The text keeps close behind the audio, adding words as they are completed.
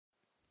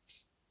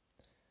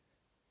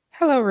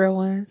Hello, real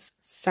ones.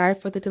 Sorry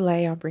for the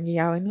delay on bringing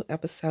y'all a new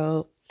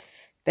episode.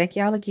 Thank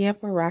y'all again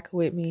for rocking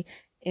with me,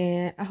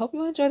 and I hope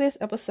you enjoy this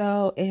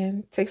episode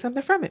and take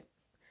something from it.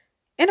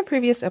 In a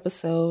previous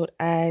episode,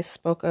 I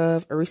spoke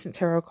of a recent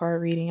tarot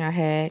card reading I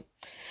had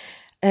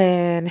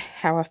and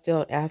how I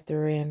felt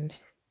after and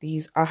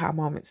these aha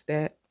moments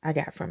that I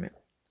got from it.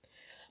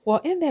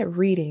 Well, in that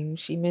reading,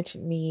 she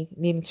mentioned me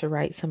needing to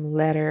write some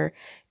letter,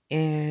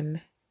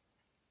 and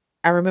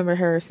I remember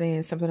her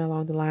saying something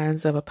along the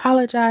lines of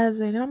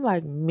apologizing. And I'm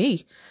like,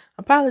 me?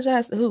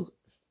 Apologize to who?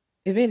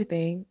 If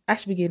anything, I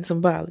should be getting some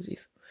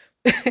apologies.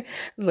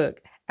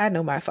 Look, I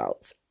know my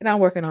faults and I'm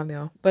working on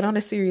them. But on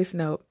a serious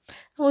note,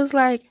 I was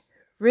like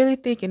really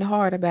thinking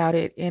hard about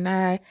it. And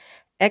I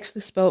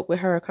actually spoke with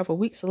her a couple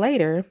weeks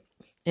later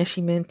and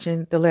she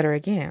mentioned the letter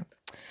again.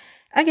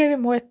 I gave it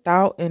more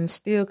thought and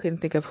still couldn't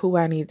think of who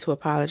I needed to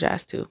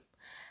apologize to.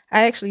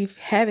 I actually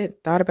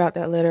haven't thought about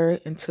that letter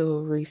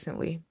until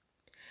recently.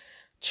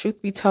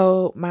 Truth be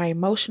told, my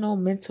emotional,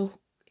 mental,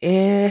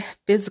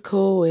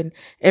 physical, and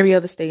every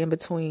other state in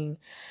between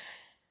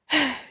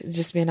it's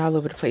just been all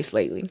over the place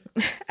lately.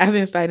 I've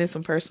been fighting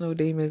some personal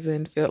demons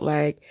and felt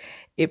like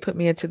it put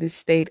me into this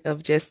state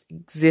of just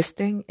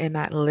existing and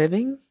not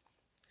living.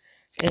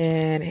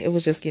 And it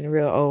was just getting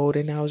real old.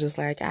 And I was just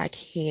like, I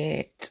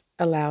can't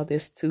allow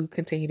this to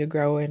continue to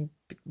grow and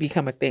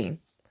become a thing.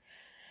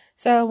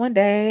 So one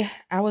day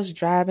I was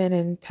driving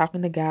and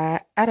talking to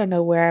God. I don't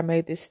know where I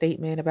made this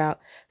statement about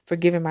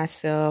forgiving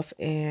myself.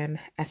 And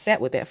I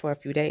sat with that for a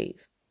few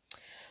days.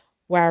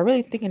 While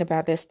really thinking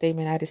about that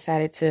statement, I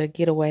decided to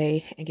get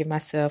away and give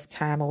myself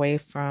time away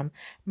from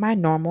my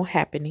normal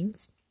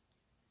happenings.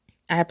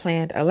 I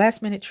planned a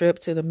last minute trip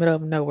to the middle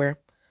of nowhere.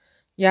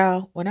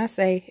 Y'all, when I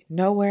say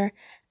nowhere,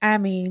 I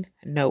mean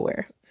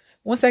nowhere.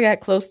 Once I got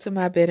close to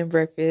my bed and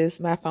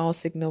breakfast, my phone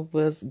signal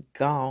was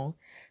gone.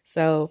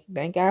 So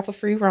thank God for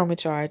free roaming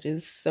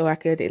charges so I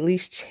could at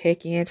least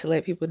check in to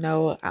let people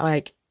know,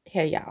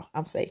 hey, y'all,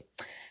 I'm safe.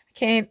 I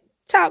can't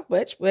talk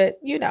much, but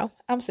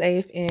I'm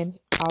safe and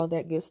all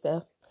that good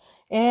stuff.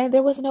 And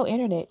there was no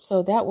internet.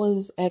 So that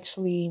was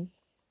actually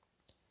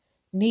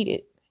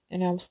needed.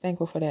 And I was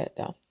thankful for that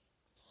though.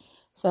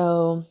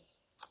 So,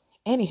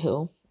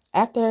 anywho,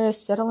 after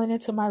settling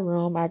into my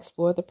room, I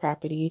explored the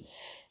property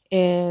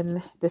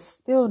and the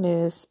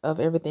stillness of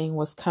everything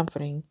was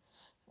comforting.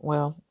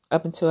 Well,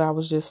 up until I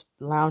was just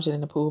lounging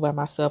in the pool by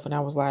myself and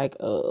I was like,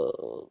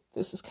 oh,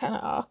 this is kind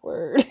of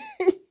awkward.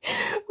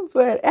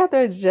 But after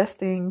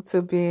adjusting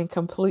to being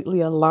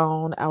completely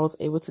alone, I was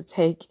able to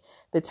take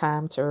the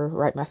time to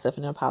write myself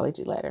an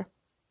apology letter.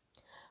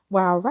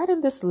 While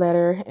writing this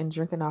letter and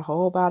drinking a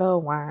whole bottle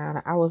of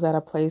wine, I was at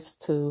a place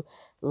to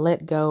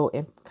let go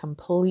and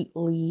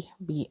completely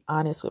be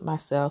honest with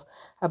myself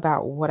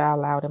about what I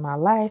allowed in my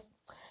life,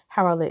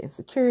 how I let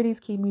insecurities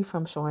keep me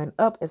from showing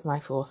up as my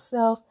full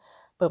self,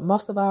 but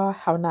most of all,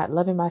 how not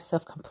loving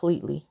myself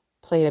completely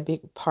played a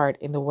big part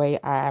in the way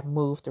I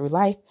moved through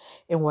life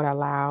and what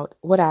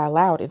I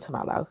allowed into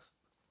my life.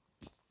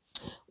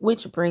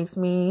 Which brings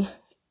me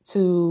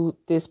to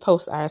this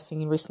post I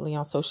seen recently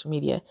on social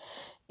media.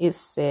 It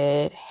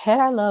said, had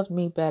I loved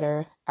me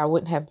better, I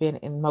wouldn't have been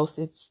in most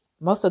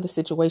of the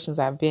situations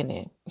I've been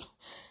in.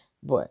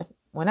 Boy,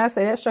 when I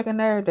say that struck a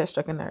nerve, that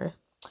struck a nerve.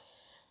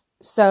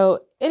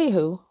 So,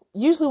 anywho,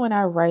 usually when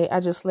I write, I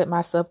just let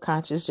my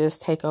subconscious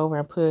just take over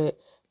and put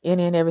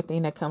any and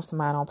everything that comes to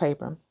mind on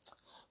paper.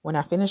 When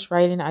I finish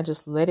writing, I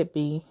just let it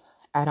be.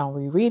 I don't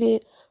reread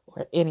it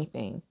or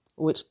anything,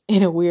 which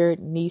in a weird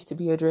needs to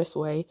be addressed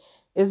way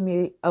is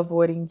me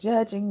avoiding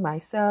judging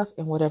myself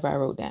and whatever I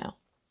wrote down.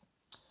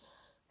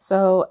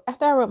 So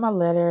after I wrote my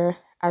letter,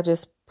 I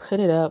just put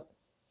it up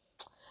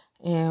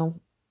and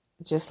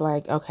just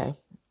like, okay,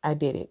 I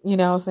did it. You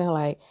know what I'm saying?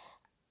 Like,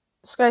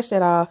 scratch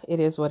that off. It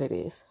is what it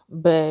is.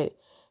 But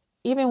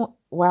even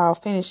while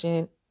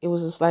finishing, it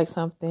was just like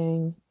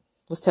something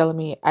was telling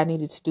me I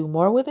needed to do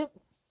more with it.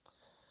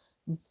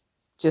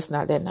 Just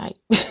not that night.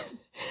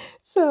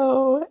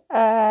 So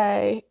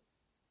after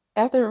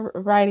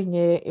writing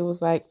it, it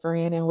was like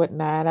friend and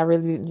whatnot. I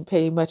really didn't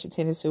pay much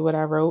attention to what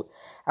I wrote.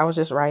 I was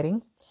just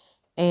writing.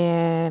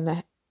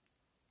 And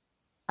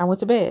I went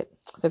to bed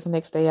because the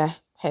next day I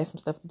had some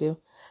stuff to do.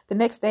 The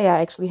next day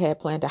I actually had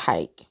planned to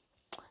hike.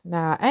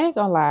 Now, I ain't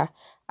gonna lie.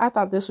 I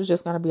thought this was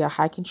just gonna be a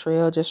hiking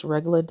trail, just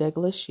regular,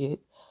 degular shit.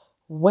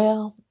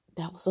 Well,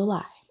 that was a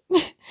lie.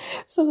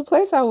 So the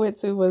place I went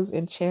to was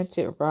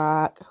Enchanted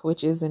Rock,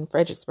 which is in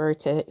Fredericksburg,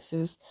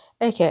 Texas,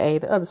 aka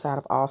the other side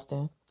of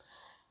Austin.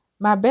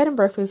 My bed and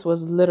breakfast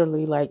was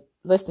literally like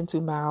less than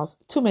 2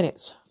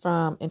 minutes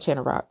from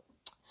Enchanted Rock.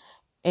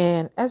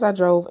 And as I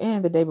drove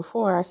in the day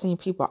before, I seen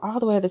people all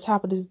the way at the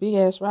top of this big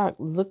ass rock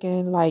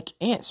looking like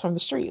ants from the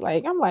street.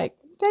 Like, I'm like,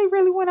 they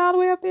really went all the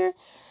way up there?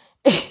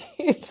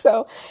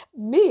 So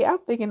I'm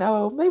thinking,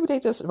 oh, maybe they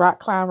just rock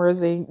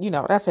climbers and,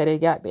 that's how they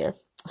got there.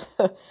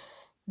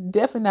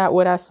 Definitely not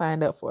what I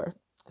signed up for.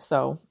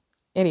 So,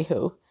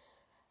 anywho,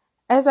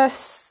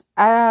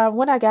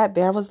 when I got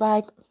there, I was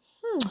like,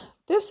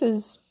 this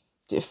is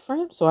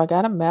different. So I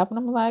got a map and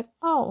I'm like,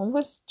 oh,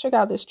 let's check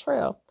out this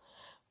trail.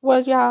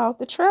 Well, y'all,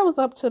 the trail was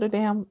up to the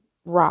damn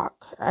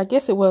rock. I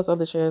guess it was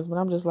other trails, but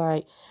I'm just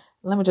like,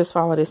 let me just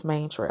follow this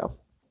main trail.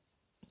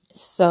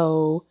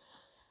 So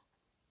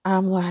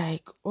I'm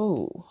like,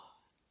 oh,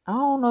 I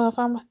don't know if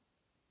I'm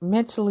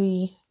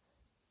mentally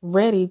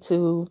ready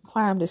to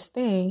climb this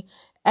thing.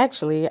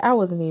 Actually, I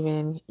wasn't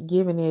even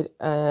giving it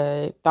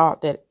a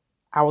thought that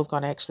I was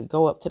going to actually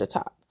go up to the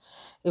top.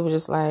 It was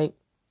just like,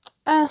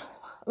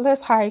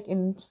 let's hike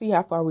and see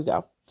how far we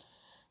go.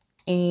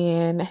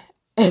 And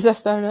as I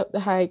started up the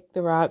hike,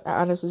 the rock,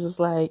 I honestly was just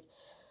like,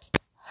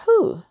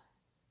 whew,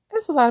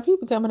 there's a lot of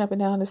people coming up and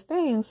down this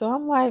thing. So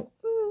I'm like,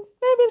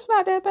 maybe it's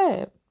not that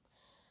bad.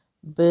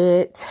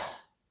 But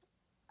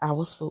I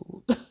was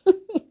fooled.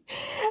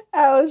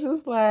 I was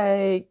just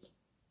like,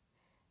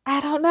 I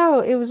don't know.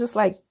 It was just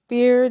like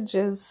fear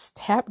just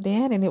tapped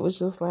in, and it was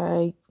just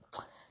like,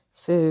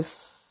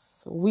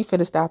 sis, we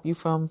finna stop you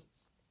from,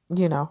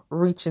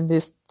 reaching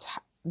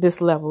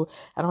this level.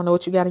 I don't know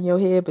what you got in your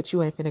head, but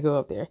you ain't finna go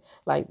up there.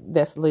 Like,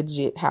 that's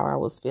legit how I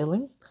was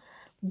feeling.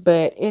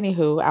 But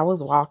anywho, I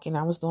was walking.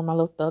 I was doing my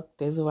little thug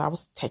thizzle. I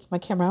was taking my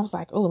camera. I was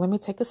like, oh, let me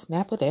take a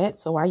snap of that.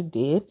 So I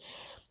did.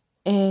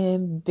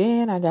 And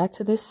then I got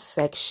to this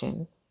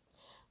section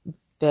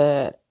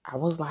that I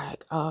was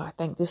like, oh, I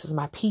think this is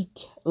my peak.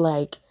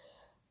 Like,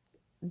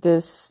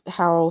 this,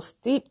 how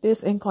steep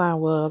this incline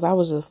was. I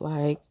was just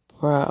like,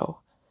 bro,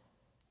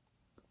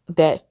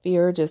 that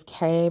fear just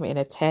came and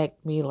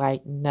attacked me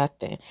like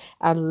nothing.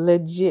 I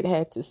legit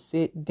had to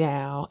sit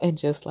down and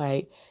just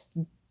like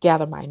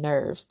gather my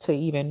nerves to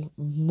even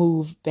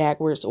move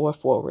backwards or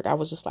forward. I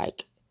was just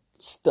like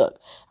stuck.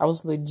 I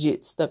was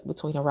legit stuck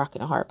between a rock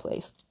and a hard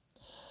place.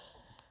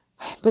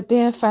 But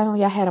then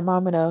finally I had a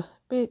moment of,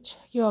 bitch,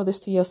 you owe this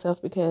to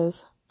yourself,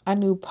 because I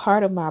knew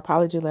part of my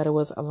apology letter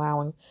was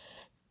allowing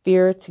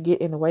fear to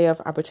get in the way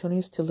of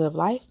opportunities to live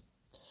life.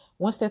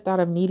 Once that thought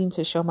of needing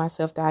to show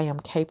myself that I am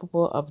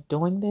capable of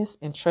doing this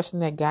and trusting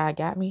that God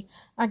got me,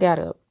 I got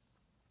up.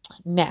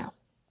 Now,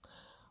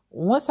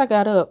 once I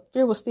got up,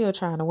 fear was still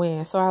trying to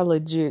win. So I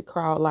legit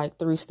crawled like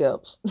 3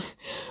 steps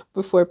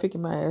before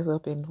picking my ass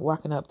up and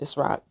walking up this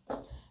rock.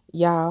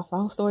 Y'all,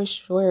 long story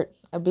short,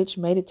 a bitch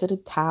made it to the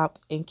top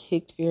and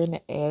kicked fear in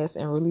the ass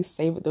and really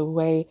savored the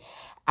way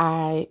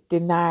I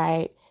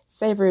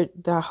savored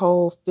the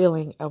whole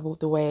feeling of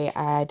the way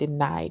I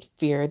denied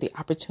fear the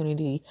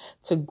opportunity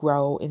to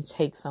grow and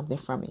take something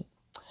from me.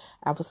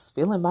 I was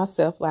feeling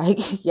myself like,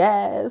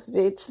 yes,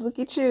 bitch, look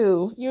at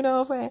you. You know what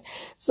I'm saying?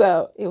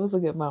 So it was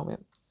a good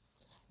moment.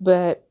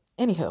 But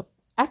anyhow,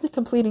 after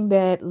completing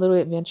that little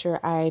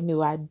adventure, I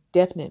knew I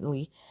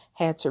definitely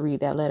had to read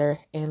that letter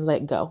and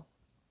let go.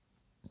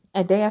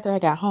 A day after I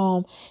got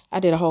home, I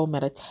did a whole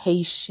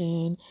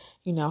meditation,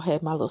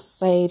 had my little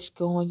sage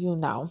going,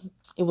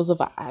 it was a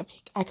vibe.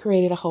 I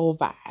created a whole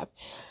vibe.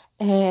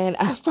 And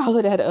I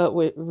followed that up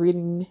with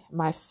reading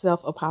my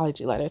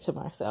self-apology letter to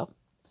myself.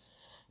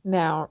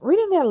 Now,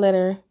 reading that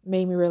letter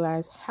made me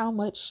realize how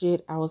much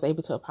shit I was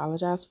able to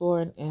apologize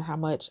for, and how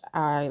much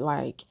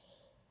I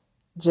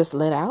just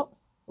let out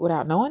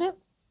without knowing it.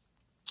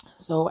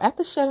 So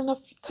after shedding a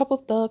couple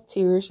thug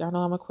tears, y'all know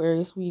I'm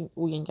Aquarius, we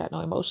ain't got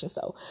no emotion.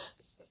 So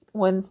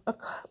when a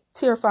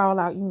tear fall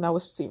out,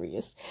 it's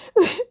serious.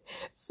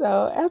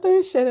 So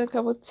after shedding a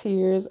couple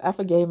tears, I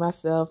forgave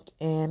myself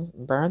and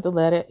burned the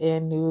letter,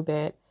 and knew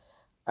that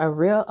a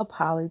real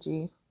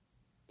apology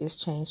is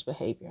changed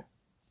behavior.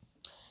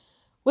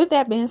 With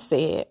that being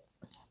said,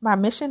 my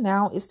mission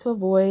now is to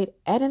avoid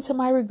adding to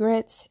my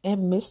regrets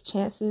and missed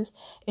chances,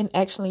 and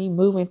actually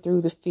moving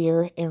through the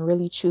fear and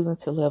really choosing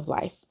to live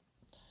life.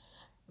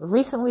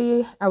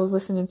 Recently, I was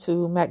listening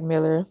to Mac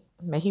Miller,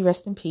 may he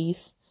rest in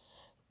peace,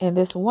 and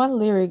this one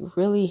lyric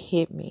really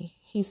hit me.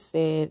 He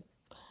said,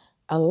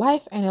 "A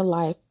life ain't a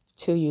life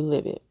till you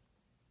live it."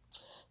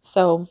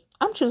 So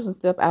I'm choosing to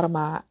step out of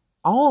my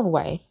own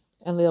way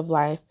and live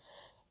life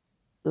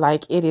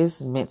like it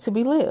is meant to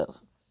be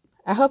lived.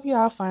 I hope you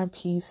all find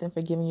peace in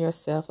forgiving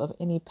yourself of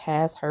any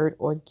past hurt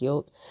or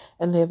guilt,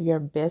 and live your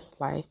best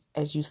life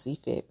as you see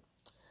fit.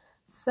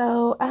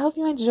 So I hope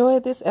you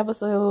enjoyed this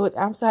episode.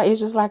 I'm sorry,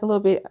 it's just like a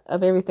little bit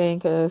of everything,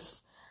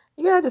 because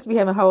I just be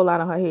having a whole lot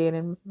on her head,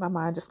 and my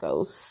mind just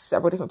goes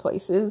several different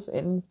places.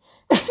 And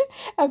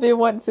I've been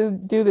wanting to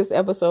do this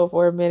episode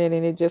for a minute,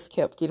 and it just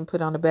kept getting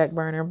put on the back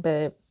burner.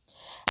 But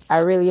I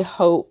really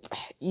hope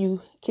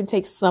you can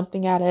take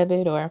something out of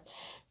it, or,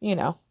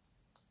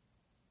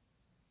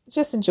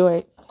 just enjoy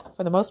it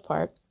for the most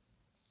part.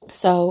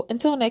 So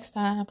until next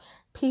time,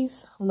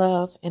 peace,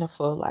 love, and a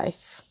full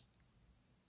life.